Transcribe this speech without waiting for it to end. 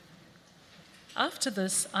After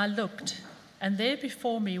this I looked, and there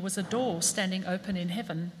before me was a door standing open in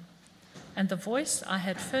heaven. And the voice I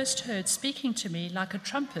had first heard speaking to me like a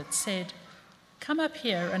trumpet said, "Come up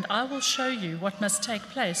here, and I will show you what must take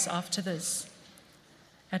place after this."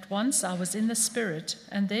 At once I was in the Spirit,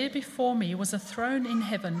 and there before me was a throne in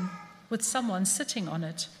heaven with someone sitting on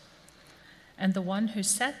it. And the one who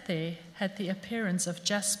sat there had the appearance of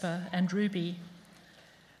jasper and ruby.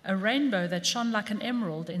 A rainbow that shone like an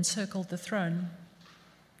emerald encircled the throne.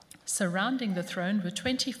 Surrounding the throne were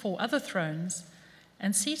 24 other thrones,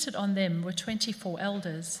 and seated on them were 24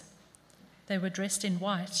 elders. They were dressed in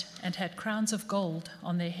white and had crowns of gold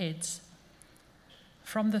on their heads.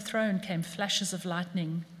 From the throne came flashes of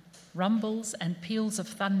lightning, rumbles and peals of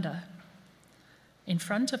thunder. In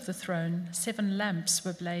front of the throne, 7 lamps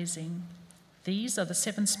were blazing. These are the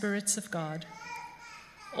 7 spirits of God.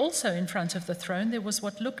 Also in front of the throne there was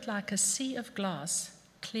what looked like a sea of glass,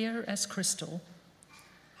 clear as crystal.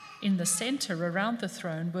 In the center around the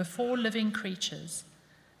throne were 4 living creatures,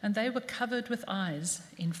 and they were covered with eyes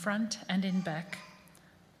in front and in back.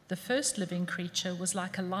 The first living creature was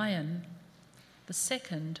like a lion. The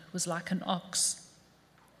second was like an ox.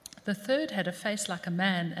 The third had a face like a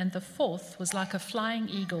man, and the fourth was like a flying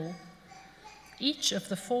eagle. Each of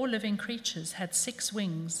the 4 living creatures had 6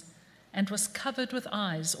 wings and was covered with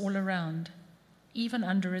eyes all around, even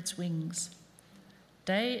under its wings.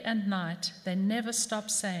 Day and night they never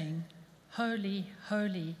stopped saying, "Holy,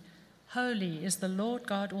 holy, holy is the Lord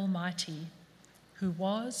God Almighty, who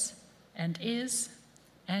was and is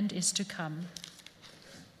to come."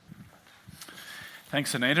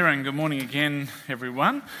 Thanks, Anita, and good morning again,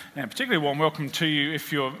 everyone. And particularly warm welcome to you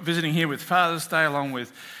if you're visiting here with Father's Day along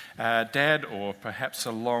with Dad, or perhaps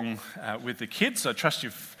along with the kids. I trust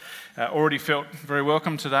you've already felt very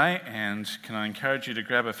welcome today, and can I encourage you to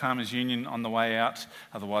grab a Farmers Union on the way out?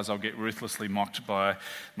 Otherwise I'll get ruthlessly mocked by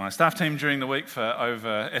my staff team during the week for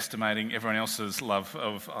overestimating everyone else's love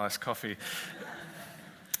of iced coffee.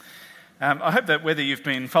 I hope that whether you've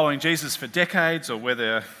been following Jesus for decades or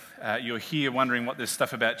whether you're here wondering what this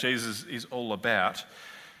stuff about Jesus is all about,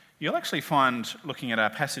 you'll actually find looking at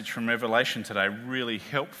our passage from Revelation today really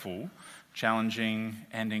helpful, challenging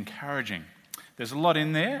and encouraging. There's a lot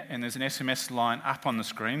in there, and there's an SMS line up on the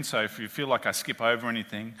screen, so if you feel like I skip over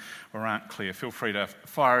anything or aren't clear, feel free to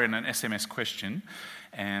fire in an SMS question,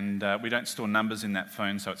 and we don't store numbers in that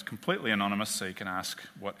phone, so it's completely anonymous, so you can ask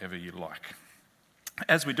whatever you like.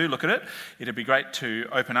 As we do look at it, it'd be great to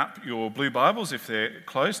open up your blue Bibles, if they're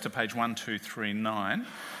closed, to page 1239.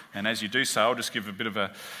 And as you do so, I'll just give a bit of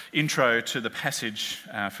an intro to the passage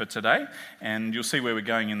for today, and you'll see where we're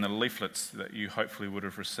going in the leaflets that you hopefully would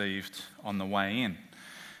have received on the way in.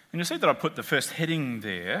 And you'll see that I put the first heading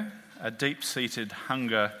there, a deep-seated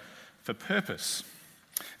hunger for purpose.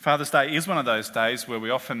 Father's Day is one of those days where we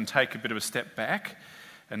often take a bit of a step back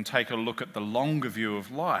and take a look at the longer view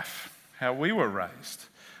of life, how we were raised,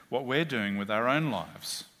 what we're doing with our own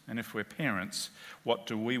lives, and if we're parents, what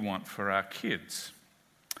do we want for our kids?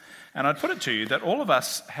 And I'd put it to you that all of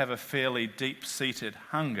us have a fairly deep-seated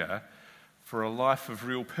hunger for a life of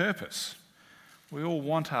real purpose. We all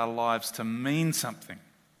want our lives to mean something.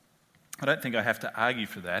 I don't think I have to argue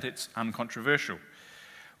for that, it's uncontroversial.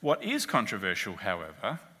 What is controversial,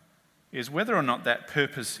 however, is whether or not that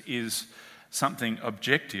purpose is something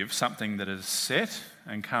objective, something that is set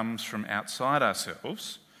and comes from outside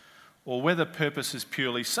ourselves, or whether purpose is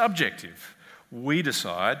purely subjective. We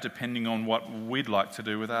decide depending on what we'd like to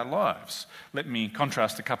do with our lives. Let me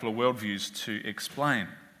contrast a couple of worldviews to explain.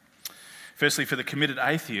 Firstly, for the committed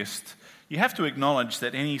atheist, you have to acknowledge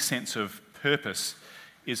that any sense of purpose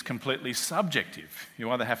is completely subjective. You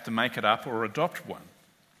either have to make it up or adopt one.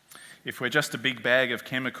 If we're just a big bag of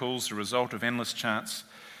chemicals, the result of endless chance,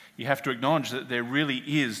 you have to acknowledge that there really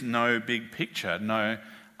is no big picture, no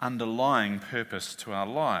underlying purpose to our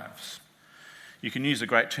lives. You can use a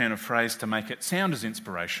great turn of phrase to make it sound as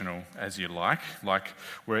inspirational as you like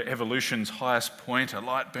we're evolution's highest point, a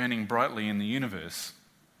light burning brightly in the universe.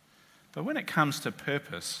 But when it comes to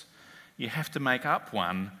purpose, you have to make up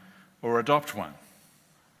one or adopt one.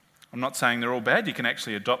 I'm not saying they're all bad. You can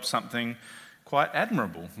actually adopt something quite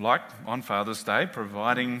admirable, like on Father's Day,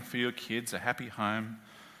 providing for your kids a happy home,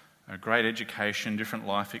 a great education, different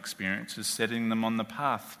life experiences, setting them on the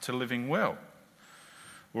path to living well.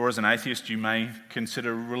 Or as an atheist, you may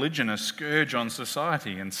consider religion a scourge on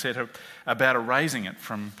society and set about erasing it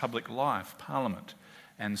from public life, parliament,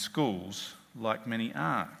 and schools, like many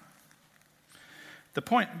are. The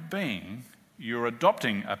point being, you're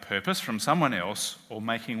adopting a purpose from someone else or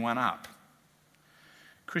making one up.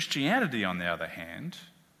 Christianity, on the other hand,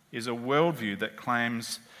 is a worldview that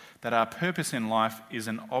claims that our purpose in life is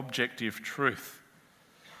an objective truth,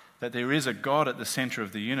 that there is a God at the centre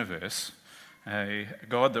of the universe, a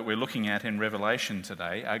God that we're looking at in Revelation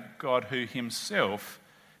today, a God who himself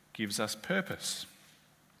gives us purpose,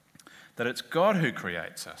 that it's God who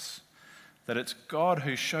creates us, that it's God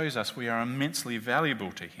who shows us we are immensely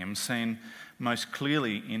valuable to him, seen most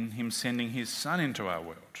clearly in him sending his Son into our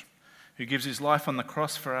world, who gives his life on the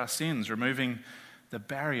cross for our sins, removing the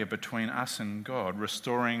barrier between us and God,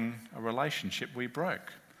 restoring a relationship we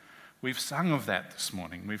broke. We've sung of that this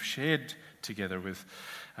morning. We've shared together with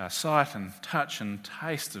sight and touch and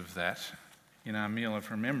taste of that in our meal of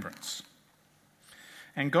remembrance.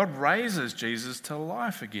 And God raises Jesus to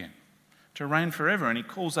life again, to reign forever, and he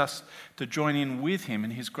calls us to join in with him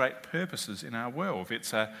in his great purposes in our world.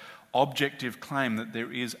 It's an objective claim that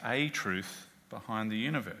there is a truth behind the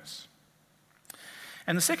universe.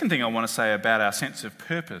 And the second thing I want to say about our sense of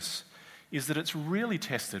purpose is that it's really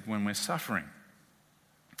tested when we're suffering.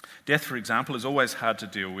 Death, for example, is always hard to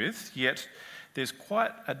deal with, yet there's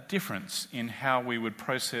quite a difference in how we would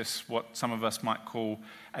process what some of us might call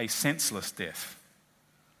a senseless death,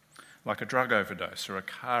 like a drug overdose or a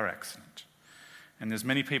car accident. And there's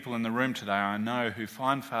many people in the room today I know who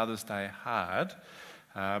find Father's Day hard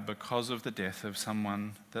because of the death of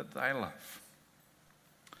someone that they love.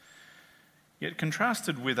 Yet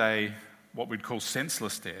contrasted with what we'd call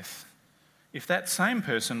senseless death, if that same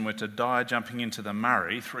person were to die jumping into the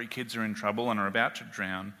Murray, 3 kids are in trouble and are about to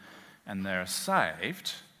drown, and they're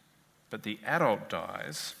saved, but the adult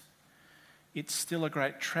dies, it's still a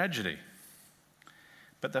great tragedy.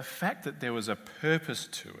 But the fact that there was a purpose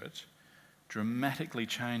to it dramatically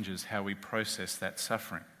changes how we process that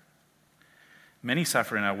suffering. Many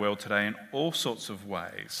suffer in our world today in all sorts of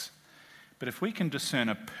ways, but if we can discern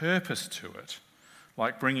a purpose to it,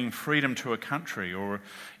 like bringing freedom to a country or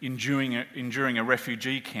enduring a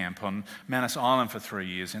refugee camp on Manus Island for 3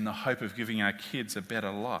 years in the hope of giving our kids a better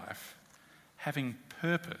life, having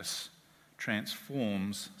purpose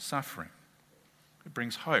transforms suffering. It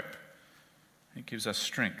brings hope. It gives us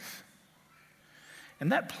strength.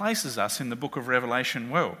 And that places us in the book of Revelation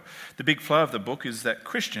well. The big flow of the book is that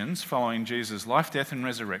Christians, following Jesus' life, death and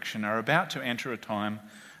resurrection, are about to enter a time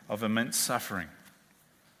of immense suffering.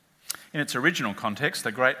 In its original context,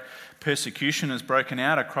 a great persecution has broken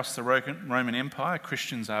out across the Roman Empire.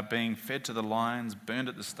 Christians are being fed to the lions, burned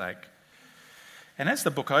at the stake. And as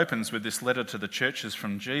the book opens with this letter to the churches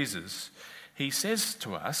from Jesus, he says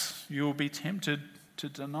to us, you'll be tempted to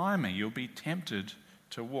deny me. You'll be tempted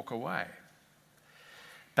to walk away.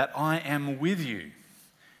 But I am with you.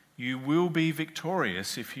 You will be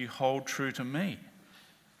victorious if you hold true to me.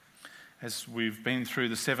 As we've been through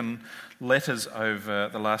the 7 letters over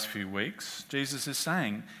the last few weeks, Jesus is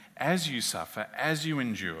saying, as you suffer, as you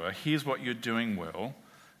endure, here's what you're doing well,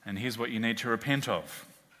 and here's what you need to repent of.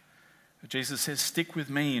 Jesus says, stick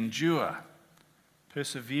with me, endure,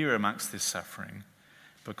 persevere amongst this suffering,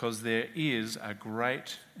 because there is a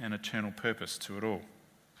great and eternal purpose to it all.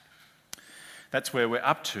 That's where we're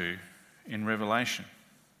up to in Revelation.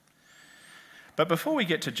 But before we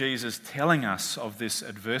get to Jesus telling us of this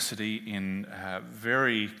adversity in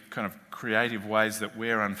very kind of creative ways that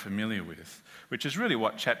we're unfamiliar with, which is really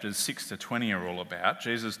what chapters 6 to 20 are all about,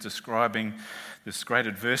 Jesus describing this great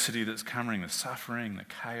adversity that's coming, the suffering, the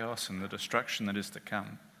chaos, and the destruction that is to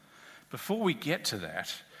come. Before we get to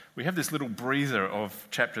that, we have this little breather of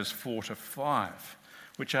chapters 4 to 5,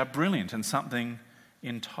 which are brilliant and something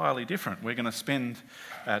entirely different. We're going to spend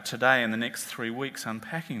today and the next 3 weeks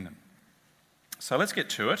unpacking them. So let's get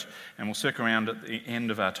to it, and we'll circle around at the end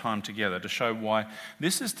of our time together to show why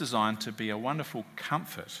this is designed to be a wonderful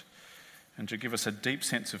comfort and to give us a deep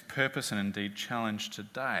sense of purpose and indeed challenge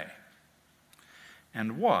today.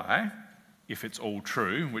 And why, if it's all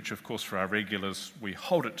true, which of course for our regulars we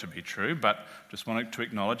hold it to be true, but just wanted to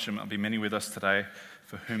acknowledge there might be many with us today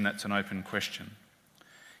for whom that's an open question.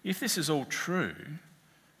 If this is all true,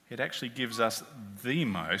 it actually gives us the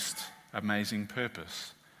most amazing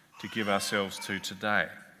purpose to give ourselves to today.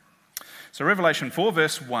 So Revelation 4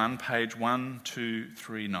 verse 1, page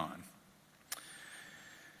 1239.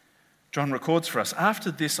 John records for us,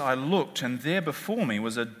 after this I looked, and there before me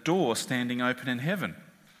was a door standing open in heaven.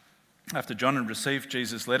 After John had received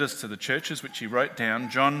Jesus' letters to the churches, which he wrote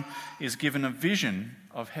down, John is given a vision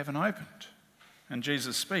of heaven opened. And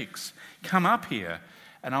Jesus speaks, come up here,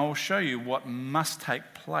 and I will show you what must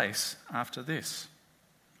take place after this.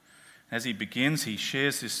 As he begins, he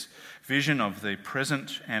shares this vision of the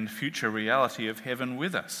present and future reality of heaven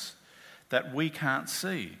with us that we can't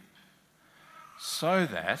see, so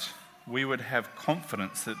that we would have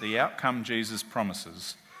confidence that the outcome Jesus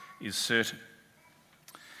promises is certain.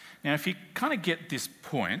 Now, if you kind of get this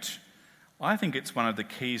point, I think it's one of the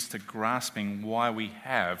keys to grasping why we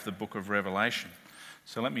have the book of Revelation.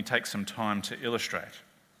 So let me take some time to illustrate.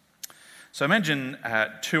 So imagine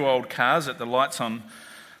two old cars at the lights on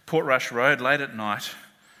Portrush Road late at night,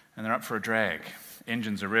 and they're up for a drag.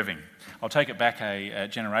 Engines are revving. I'll take it back a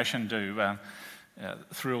generation to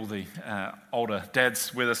thrill the older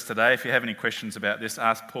dads with us today. If you have any questions about this,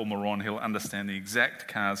 ask Paul Moran. He'll understand the exact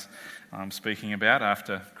cars I'm speaking about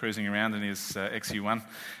after cruising around in his XU1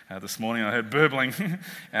 this morning. I heard burbling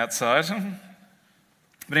outside.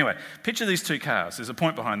 But anyway, picture these two cars. There's a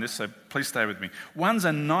point behind this, so please stay with me. One's a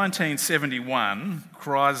 1971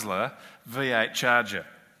 Chrysler V8 Charger.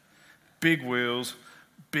 Big wheels,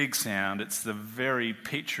 big sound. It's the very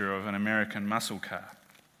picture of an American muscle car.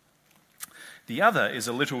 The other is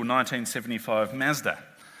a little 1975 Mazda.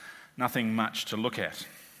 Nothing much to look at.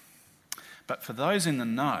 But for those in the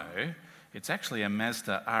know, it's actually a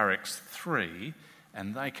Mazda RX-3,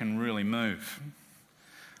 and they can really move.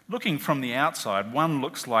 Looking from the outside, one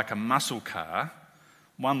looks like a muscle car,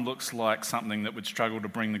 one looks like something that would struggle to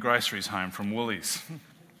bring the groceries home from Woolies.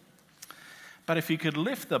 But if you could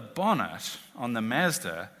lift the bonnet on the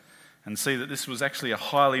Mazda and see that this was actually a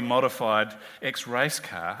highly modified ex-race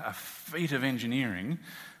car, a feat of engineering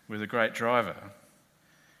with a great driver,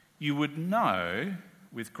 you would know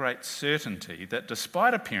with great certainty that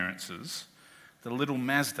despite appearances, the little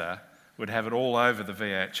Mazda would have it all over the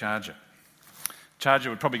V8 Charger.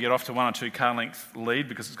 Charger would probably get off to 1 or 2 car length lead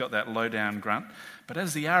because it's got that low down grunt, but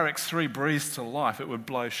as the RX-3 breathes to life, it would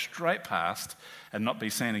blow straight past and not be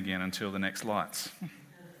seen again until the next lights.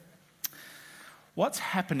 What's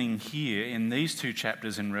happening here in these 2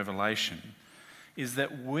 chapters in Revelation is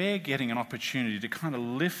that we're getting an opportunity to kind of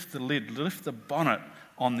lift the lid, lift the bonnet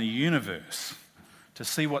on the universe, to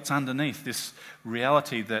see what's underneath this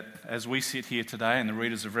reality that as we sit here today and the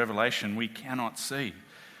readers of Revelation, we cannot see.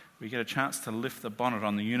 We get a chance to lift the bonnet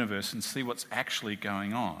on the universe and see what's actually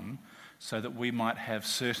going on so that we might have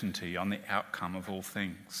certainty on the outcome of all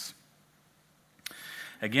things.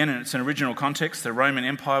 Again, in its original context, the Roman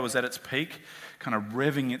Empire was at its peak, kind of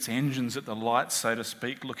revving its engines at the lights, so to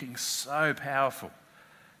speak, looking so powerful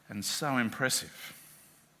and so impressive.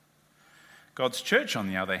 God's church, on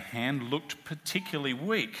the other hand, looked particularly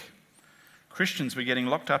weak. Christians were getting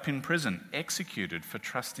locked up in prison, executed for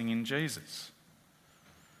trusting in Jesus.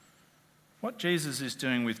 What Jesus is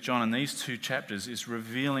doing with John in these 2 chapters is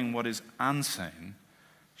revealing what is unseen,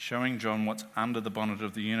 showing John what's under the bonnet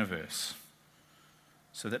of the universe,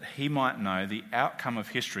 so that he might know the outcome of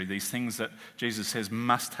history, these things that Jesus says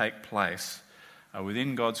must take place, are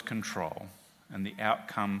within God's control, and the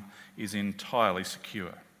outcome is entirely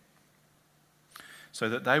secure. So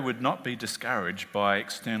that they would not be discouraged by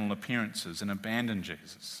external appearances and abandon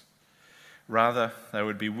Jesus. Rather, they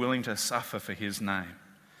would be willing to suffer for his name,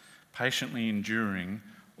 patiently enduring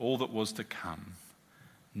all that was to come,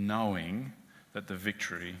 knowing that the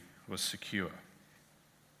victory was secure.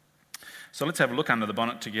 So let's have a look under the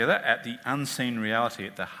bonnet together at the unseen reality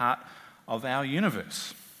at the heart of our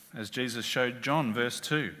universe, as Jesus showed John, verse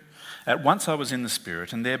 2. At once I was in the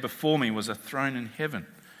Spirit, and there before me was a throne in heaven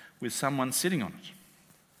with someone sitting on it.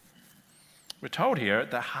 We're told here,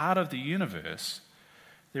 at the heart of the universe,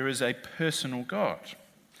 there is a personal God.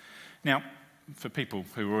 Now, for people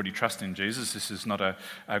who already trust in Jesus, this is not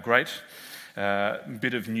a great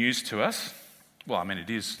bit of news to us. Well, I mean, it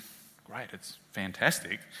is great, it's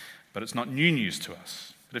fantastic, but it's not new news to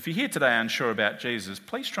us. But if you're here today unsure about Jesus,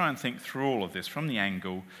 please try and think through all of this from the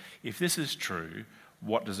angle, if this is true,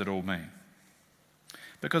 what does it all mean?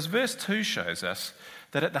 Because verse 2 shows us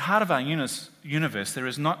that at the heart of our universe there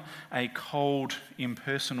is not a cold,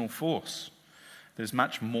 impersonal force. There's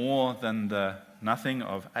much more than the nothing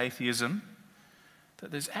of atheism,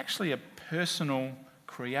 that there's actually a personal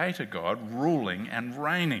creator God ruling and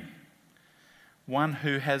reigning, one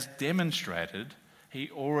who has demonstrated he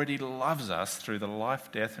already loves us through the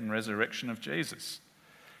life, death and resurrection of Jesus.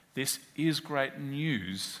 This is great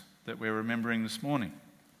news that we're remembering this morning.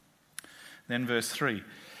 Then verse 3,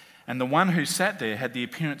 and the one who sat there had the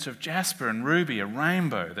appearance of jasper and ruby, a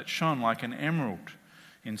rainbow that shone like an emerald,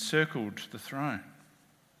 encircled the throne.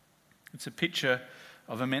 It's a picture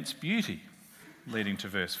of immense beauty, leading to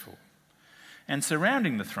verse 4. And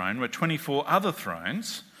surrounding the throne were 24 other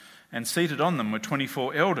thrones, and seated on them were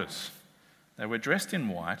 24 elders. They were dressed in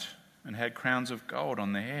white and had crowns of gold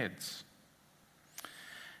on their heads.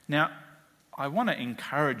 Now, I want to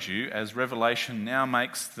encourage you, as Revelation now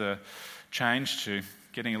makes the change to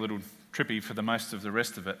getting a little trippy for the most of the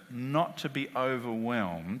rest of it, not to be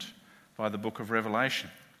overwhelmed by the book of Revelation.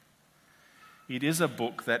 It is a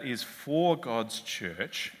book that is for God's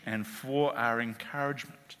church and for our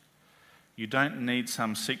encouragement. You don't need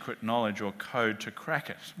some secret knowledge or code to crack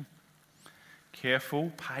it.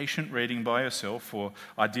 Careful, patient reading by yourself, or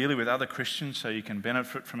ideally with other Christians so you can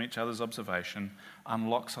benefit from each other's observation,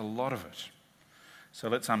 unlocks a lot of it. So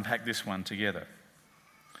let's unpack this one together.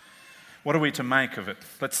 What are we to make of it?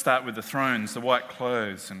 Let's start with the thrones, the white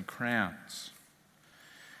clothes and crowns.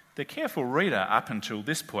 The careful reader up until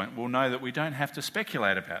this point will know that we don't have to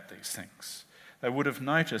speculate about these things. They would have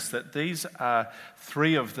noticed that these are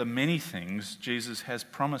three of the many things Jesus has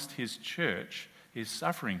promised his church, his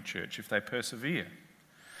suffering church, if they persevere.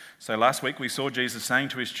 So last week we saw Jesus saying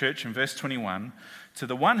to his church in verse 21, "To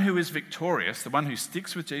the one who is victorious, the one who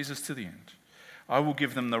sticks with Jesus to the end, I will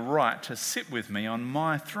give them the right to sit with me on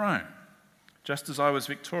my throne, just as I was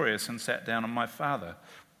victorious and sat down with my Father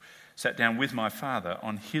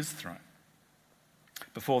on his throne."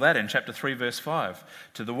 Before that, in chapter 3, verse 5,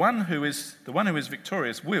 "To the one who is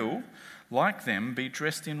victorious will, like them, be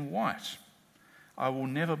dressed in white. I will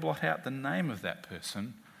never blot out the name of that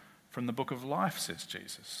person from the book of life," says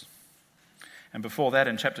Jesus. And before that,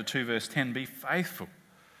 in chapter 2, verse 10, "Be faithful,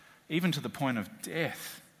 even to the point of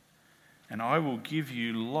death, and I will give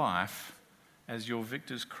you life as your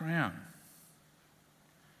victor's crown."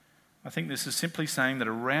 I think this is simply saying that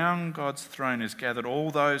around God's throne is gathered all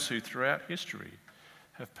those who throughout history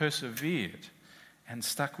have persevered and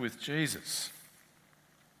stuck with Jesus.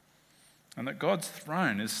 And that God's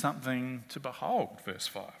throne is something to behold, verse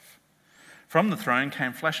 5. "From the throne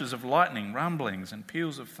came flashes of lightning, rumblings, and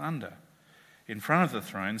peals of thunder. In front of the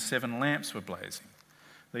throne, 7 lamps were blazing.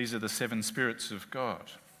 These are the 7 spirits of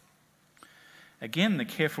God." Again, the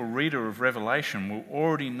careful reader of Revelation will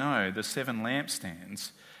already know the 7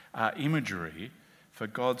 lampstands are imagery for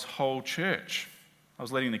God's whole church. I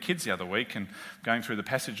was leading the kids the other week and going through the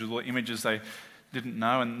passage with all the images they didn't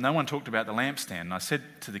know, and no one talked about the lampstand. And I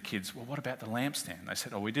said to the kids, "Well, what about the lampstand?" They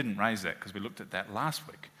said, "Oh, we didn't raise that because we looked at that last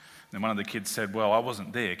week." And then one of the kids said, "Well, I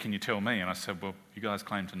wasn't there. Can you tell me?" And I said, "Well, you guys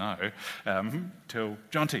claim to know. Tell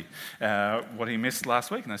Jonty what he missed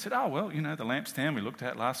last week." And they said, "Oh, well, the lampstand we looked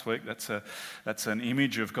at last week, that's an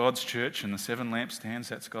image of God's church, and the 7 lampstands,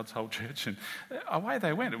 that's God's whole church." And away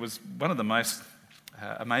they went. It was one of the most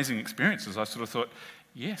amazing experiences. I sort of thought,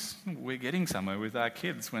 yes, we're getting somewhere with our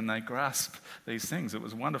kids when they grasp these things. It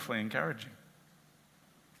was wonderfully encouraging.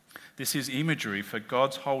 This is imagery for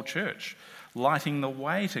God's whole church, lighting the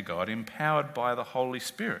way to God, empowered by the Holy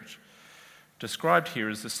Spirit, described here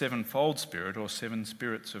as the 7-fold Spirit or 7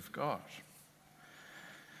 spirits of God.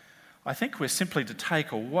 I think we're simply to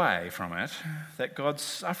take away from it that God's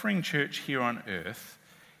suffering church here on earth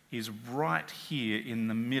is right here in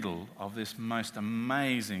the middle of this most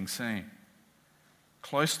amazing scene,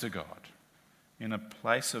 close to God, in a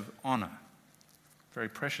place of honour, very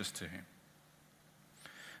precious to him.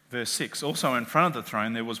 Verse 6, "Also in front of the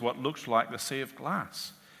throne there was what looked like the sea of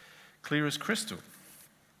glass, clear as crystal."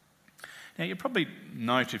 Now you probably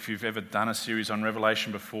note, if you've ever done a series on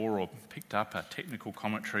Revelation before or picked up a technical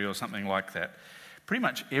commentary or something like that, pretty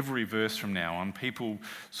much every verse from now on, people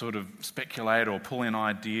sort of speculate or pull in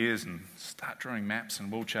ideas and start drawing maps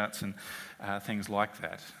and wall charts and things like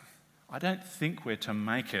that. I don't think we're to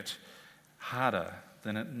make it harder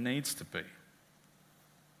than it needs to be.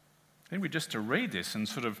 I think we're just to read this and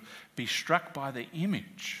sort of be struck by the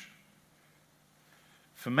image.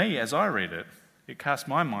 For me, as I read it, it casts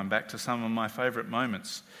my mind back to some of my favourite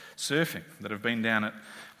moments surfing that have been down at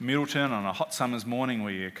Middleton on a hot summer's morning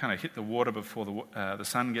where you kind of hit the water before the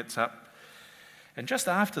sun gets up. And just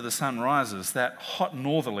after the sun rises, that hot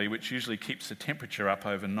northerly, which usually keeps the temperature up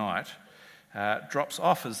overnight, drops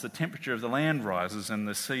off as the temperature of the land rises and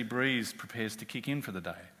the sea breeze prepares to kick in for the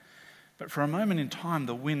day. But for a moment in time,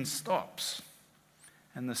 the wind stops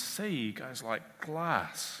and the sea goes like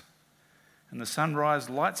glass. And the sunrise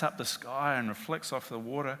lights up the sky and reflects off the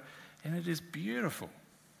water, and it is beautiful.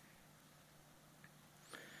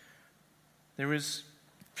 There is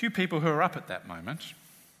few people who are up at that moment,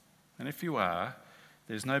 and if you are,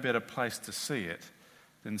 there's no better place to see it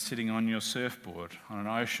than sitting on your surfboard on an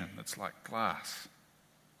ocean that's like glass.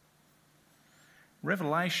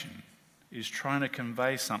 Revelation is trying to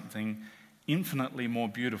convey something infinitely more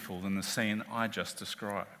beautiful than the scene I just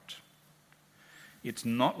described. It's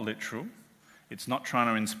not literal. It's not trying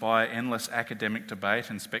to inspire endless academic debate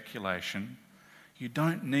and speculation. You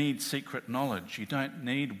don't need secret knowledge. You don't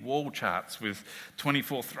need wall charts with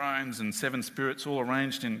 24 thrones and 7 spirits all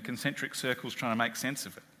arranged in concentric circles trying to make sense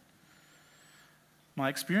of it. My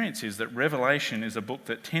experience is that Revelation is a book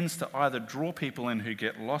that tends to either draw people in who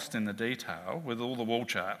get lost in the detail with all the wall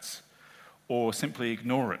charts, or simply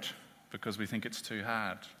ignore it because we think it's too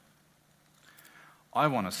hard. I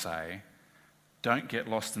want to say, don't get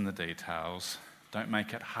lost in the details. Don't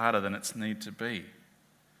make it harder than it's need to be.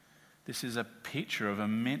 This is a picture of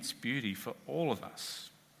immense beauty for all of us.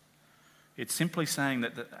 It's simply saying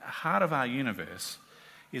that the heart of our universe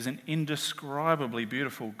is an indescribably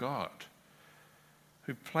beautiful God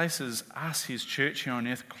who places us, his church here on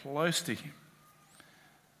earth, close to him.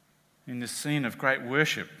 In this scene of great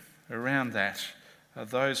worship, around that are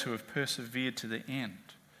those who have persevered to the end,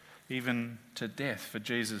 even to death for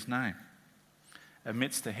Jesus' name,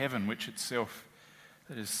 amidst a heaven which itself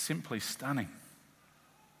that is simply stunning.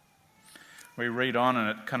 We read on and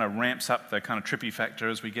it kind of ramps up the kind of trippy factor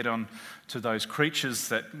as we get on to those creatures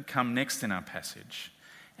that come next in our passage.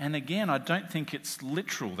 And again, I don't think it's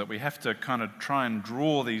literal that we have to kind of try and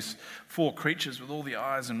draw these 4 creatures with all the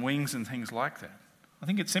eyes and wings and things like that. I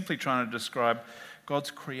think it's simply trying to describe God's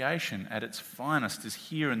creation at its finest is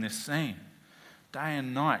here in this scene. Day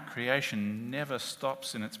and night, creation never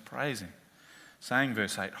stops in its praising. Saying,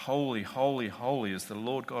 verse 8, "Holy, holy, holy is the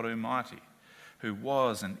Lord God Almighty, who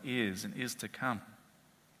was and is to come."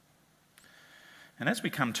 And as we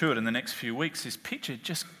come to it in the next few weeks, this picture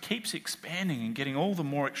just keeps expanding and getting all the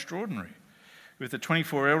more extraordinary, with the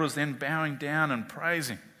 24 elders then bowing down and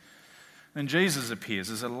praising. Then Jesus appears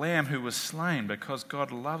as a lamb who was slain because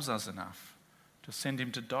God loves us enough to send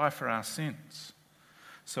him to die for our sins.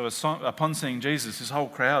 So upon seeing Jesus, this whole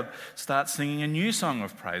crowd starts singing a new song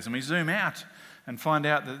of praise, and we zoom out and find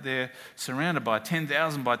out that they're surrounded by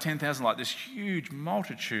 10,000 by 10,000, like this huge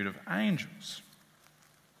multitude of angels.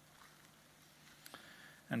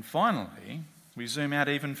 And finally, we zoom out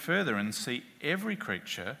even further and see every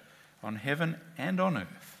creature on heaven and on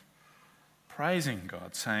earth praising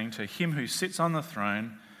God, saying, "To him who sits on the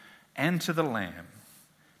throne and to the Lamb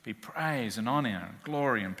be praise and honour and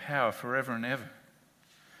glory and power forever and ever."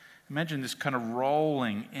 Imagine this kind of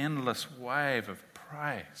rolling, endless wave of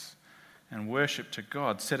praise and worship to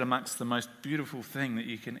God set amongst the most beautiful thing that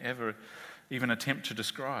you can ever even attempt to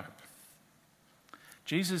describe.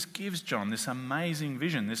 Jesus gives John this amazing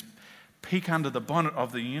vision, this peek under the bonnet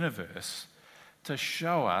of the universe, to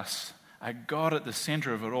show us a God at the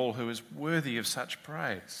centre of it all who is worthy of such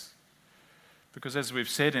praise. Because as we've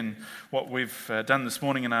said in what we've done this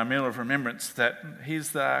morning in our meal of remembrance, that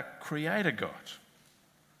he's the creator God.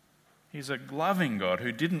 He's a loving God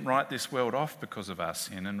who didn't write this world off because of our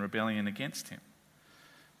sin and rebellion against him,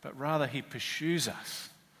 but rather he pursues us.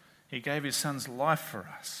 He gave his son's life for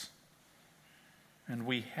us. And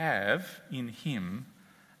we have in him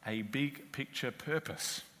a big picture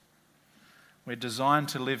purpose. We're designed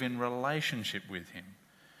to live in relationship with him,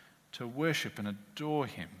 to worship and adore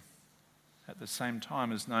him, at the same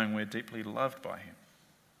time as knowing we're deeply loved by him.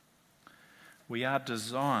 We are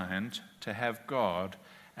designed to have God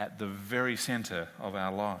at the very centre of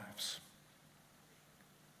our lives.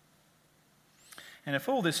 And if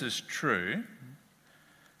all this is true,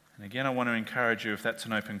 and again I want to encourage you, if that's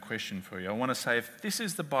an open question for you, I want to say if this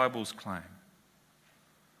is the Bible's claim,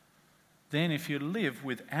 then if you live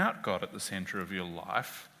without God at the centre of your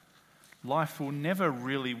life, life will never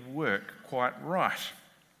really work quite right.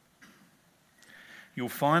 You'll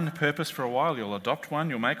find purpose for a while, you'll adopt one,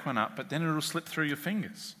 you'll make one up, but then it'll slip through your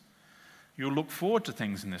fingers. You'll look forward to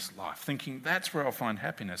things in this life, thinking that's where I'll find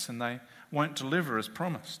happiness, and they won't deliver as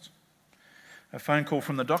promised. A phone call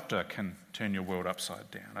from the doctor can turn your world upside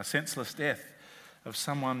down. A senseless death of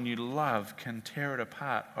someone you love can tear it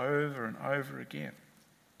apart over and over again.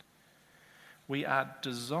 We are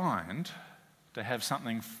designed to have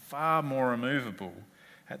something far more immovable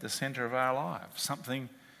at the centre of our lives, something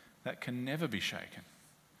that can never be shaken.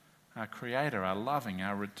 Our Creator, our loving,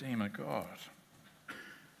 our Redeemer God.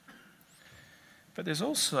 But there's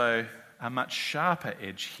also a much sharper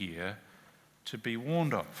edge here to be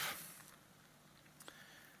warned of.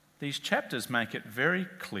 These chapters make it very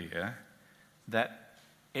clear that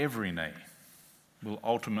every knee will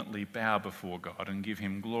ultimately bow before God and give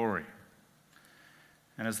him glory.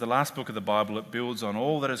 And as the last book of the Bible, it builds on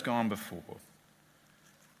all that has gone before,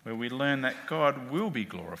 where we learn that God will be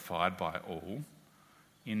glorified by all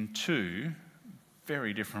in 2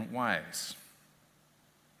 very different ways.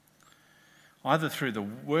 Either through the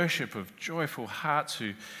worship of joyful hearts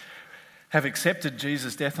who have accepted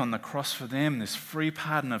Jesus' death on the cross for them, this free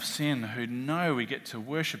pardon of sin, who know we get to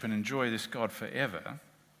worship and enjoy this God forever,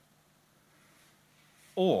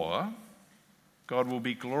 or God will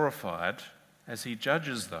be glorified as he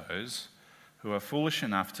judges those who are foolish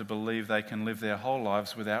enough to believe they can live their whole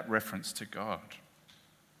lives without reference to God.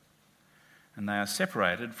 And they are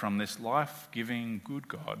separated from this life-giving good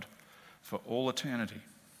God for all eternity.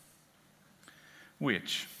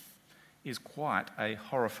 Which, is quite a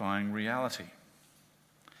horrifying reality.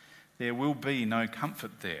 There will be no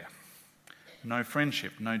comfort there, no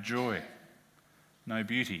friendship, no joy, no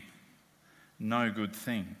beauty, no good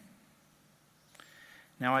thing.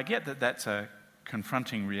 Now, I get that that's a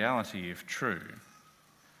confronting reality if true,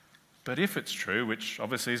 but if it's true, which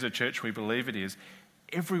obviously as a church we believe it is,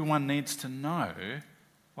 everyone needs to know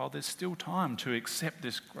while there's still time to accept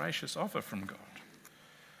this gracious offer from God,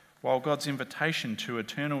 while God's invitation to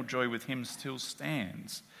eternal joy with him still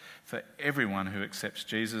stands for everyone who accepts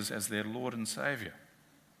Jesus as their Lord and Saviour.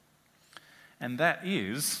 And that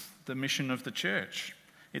is the mission of the church.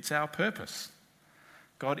 It's our purpose.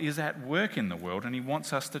 God is at work in the world and he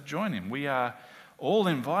wants us to join him. We are all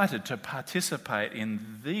invited to participate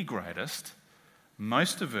in the greatest,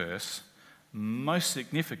 most diverse, most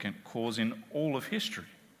significant cause in all of history,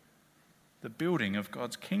 the building of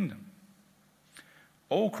God's kingdom.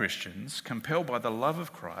 All Christians, compelled by the love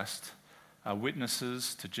of Christ, are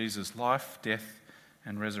witnesses to Jesus' life, death,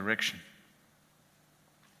 and resurrection.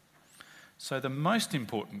 So the most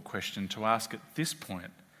important question to ask at this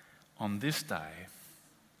point on this day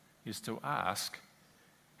is to ask,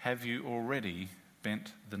 have you already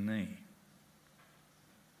bent the knee?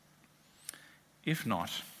 If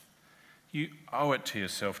not, you owe it to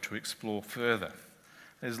yourself to explore further.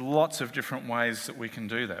 There's lots of different ways that we can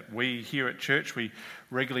do that. We here at church, we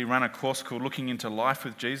regularly run a course called Looking into Life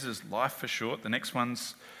with Jesus, Life for short. The next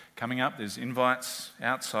one's coming up. There's invites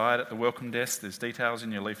outside at the welcome desk. There's details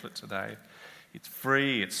in your leaflet today. It's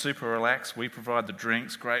free, it's super relaxed. We provide the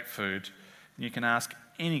drinks, great food. And you can ask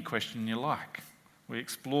any question you like. We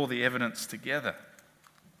explore the evidence together.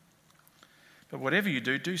 But whatever you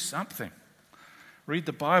do, do something. Read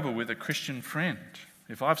the Bible with a Christian friend.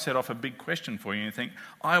 If I've set off a big question for you and you think,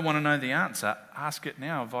 I want to know the answer, ask it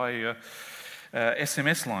now via your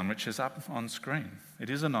SMS line, which is up on screen. It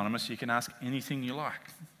is anonymous. You can ask anything you like.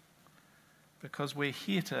 Because we're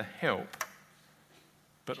here to help,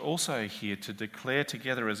 but also here to declare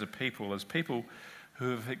together as people who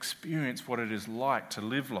have experienced what it is like to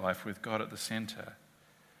live life with God at the centre,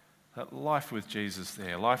 that life with Jesus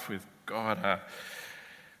there, life with God, our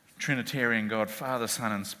Trinitarian God, Father,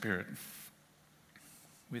 Son and Spirit.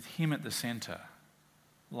 With him at the centre,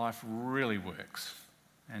 life really works,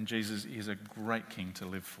 and Jesus is a great king to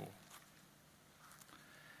live for.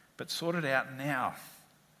 But sort it out now,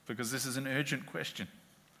 because this is an urgent question.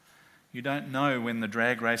 You don't know when the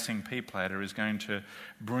drag racing P-plater is going to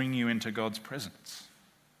bring you into God's presence.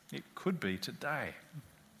 It could be today.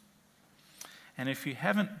 And if you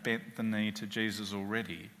haven't bent the knee to Jesus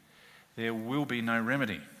already, there will be no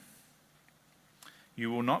remedy. You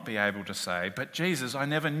will not be able to say, but Jesus, I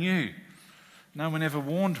never knew. No one ever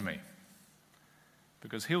warned me.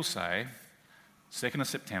 Because he'll say, 2nd of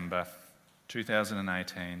September,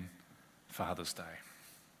 2018, Father's Day.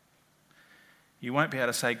 You won't be able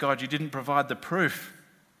to say, God, you didn't provide the proof.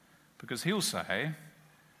 Because he'll say,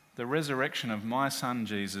 the resurrection of my son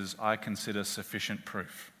Jesus, I consider sufficient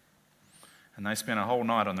proof. And they spent a whole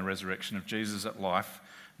night on the resurrection of Jesus at Life,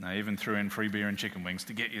 and they even threw in free beer and chicken wings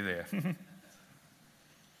to get you there.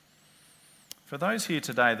 For those here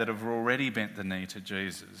today that have already bent the knee to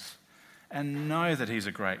Jesus and know that he's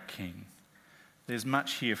a great king, there's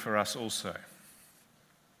much here for us also.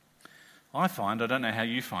 I don't know how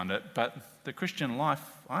you find it, but the Christian life,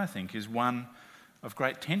 I think, is one of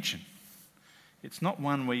great tension. It's not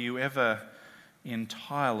one where you ever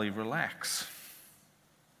entirely relax.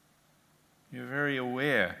 You're very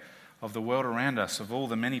aware of the world around us, of all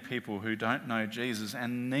the many people who don't know Jesus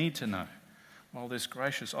and need to know, while this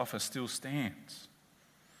gracious offer still stands.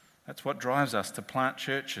 That's what drives us to plant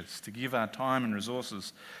churches, to give our time and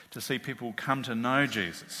resources to see people come to know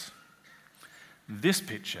Jesus. This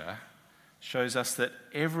picture shows us that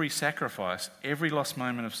every sacrifice, every lost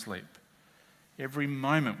moment of sleep, every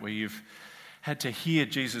moment where you've had to hear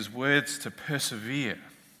Jesus' words to persevere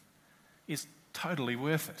is totally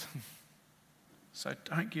worth it. So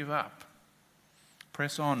don't give up.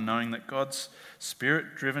 Press on, knowing that God's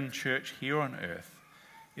Spirit-driven church here on earth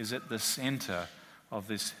is at the centre of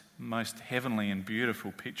this most heavenly and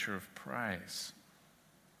beautiful picture of praise.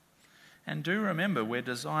 And do remember, we're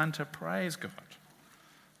designed to praise God,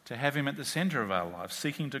 to have him at the centre of our lives,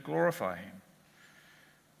 seeking to glorify him.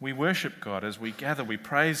 We worship God as we gather, we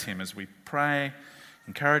praise him as we pray,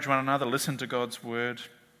 encourage one another, listen to God's word,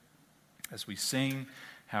 as we sing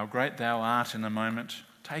How Great Thou Art in a moment.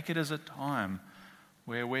 Take it as a time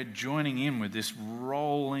where we're joining in with this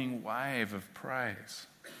rolling wave of praise,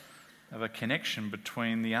 of a connection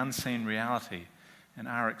between the unseen reality and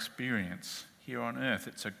our experience here on earth.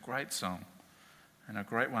 It's a great song and a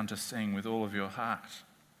great one to sing with all of your heart.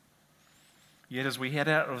 Yet as we head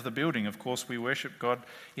out of the building, of course, we worship God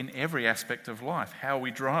in every aspect of life: how we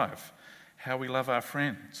drive, how we love our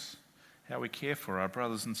friends, how we care for our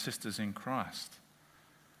brothers and sisters in Christ,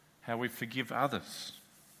 how we forgive others.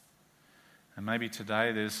 And maybe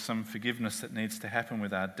today there's some forgiveness that needs to happen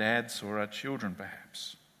with our dads or our children,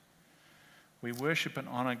 perhaps. We worship and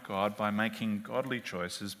honour God by making godly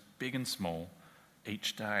choices, big and small,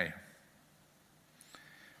 each day.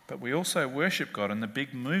 But we also worship God in the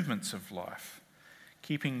big movements of life,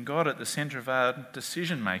 keeping God at the centre of our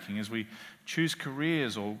decision making as we choose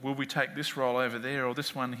careers, or will we take this role over there or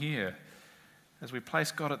this one here, as we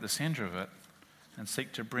place God at the centre of it and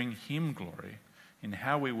seek to bring Him glory in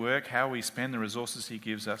how we work, how we spend the resources He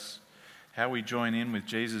gives us, how we join in with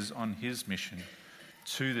Jesus on His mission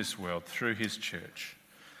to this world through His church,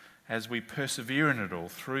 as we persevere in it all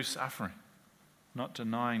through suffering, not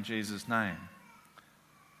denying Jesus' name.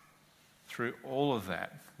 Through all of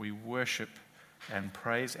that, we worship and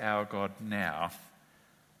praise our God now,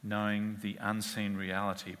 knowing the unseen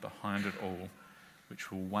reality behind it all, which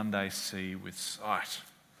we'll one day see with sight.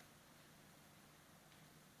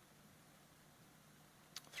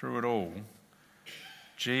 Through it all,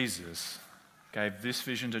 Jesus gave this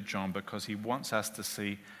vision to John because He wants us to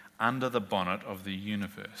see under the bonnet of the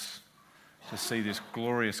universe, to see this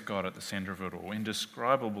glorious God at the centre of it all,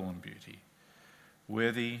 indescribable in beauty,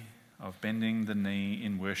 worthy of bending the knee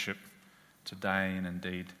in worship today and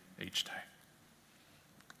indeed each day.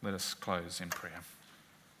 Let us close in prayer.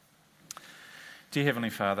 Dear Heavenly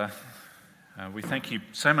Father, we thank You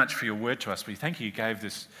so much for Your word to us. We thank You gave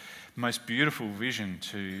this most beautiful vision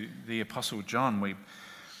to the Apostle John. We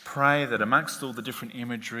pray that amongst all the different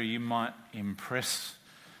imagery, You might impress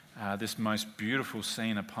this most beautiful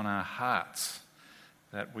scene upon our hearts,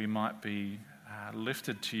 that we might be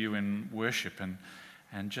lifted to You in worship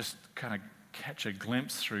and just kind of catch a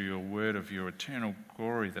glimpse through Your word of Your eternal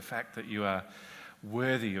glory, the fact that You are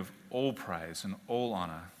worthy of all praise and all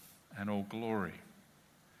honour and all glory.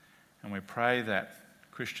 And we pray that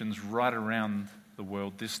Christians right around the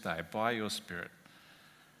world this day, by Your Spirit,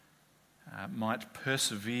 might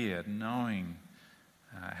persevere, knowing,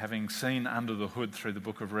 having seen under the hood through the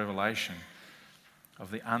book of Revelation,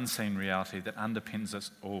 of the unseen reality that underpins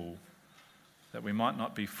us all, that we might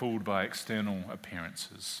not be fooled by external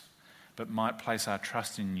appearances, but might place our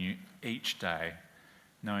trust in You each day,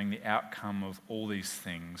 knowing the outcome of all these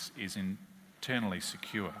things is eternally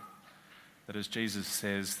secure. That as Jesus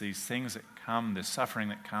says, these things that come, this suffering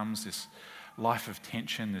that comes, this life of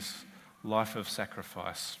tension, this life of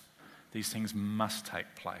sacrifice, these things must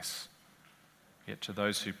take place. Yet to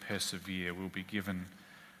those who persevere will be given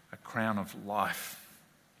a crown of life.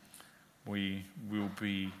 We will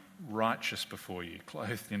be righteous before You,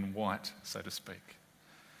 clothed in white, so to speak.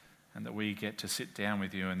 And that we get to sit down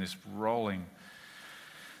with You in this rolling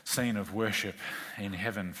scene of worship in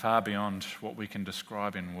heaven, far beyond what we can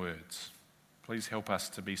describe in words. Please help us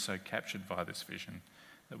to be so captured by this vision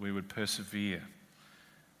that we would persevere,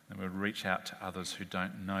 that we would reach out to others who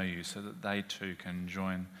don't know You so that they too can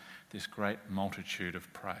join this great multitude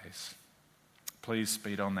of praise. Please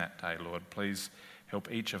speed on that day, Lord. Please help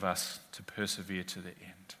each of us to persevere to the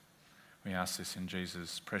end. We ask this in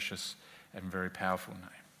Jesus' precious and very powerful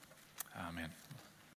name. Amen.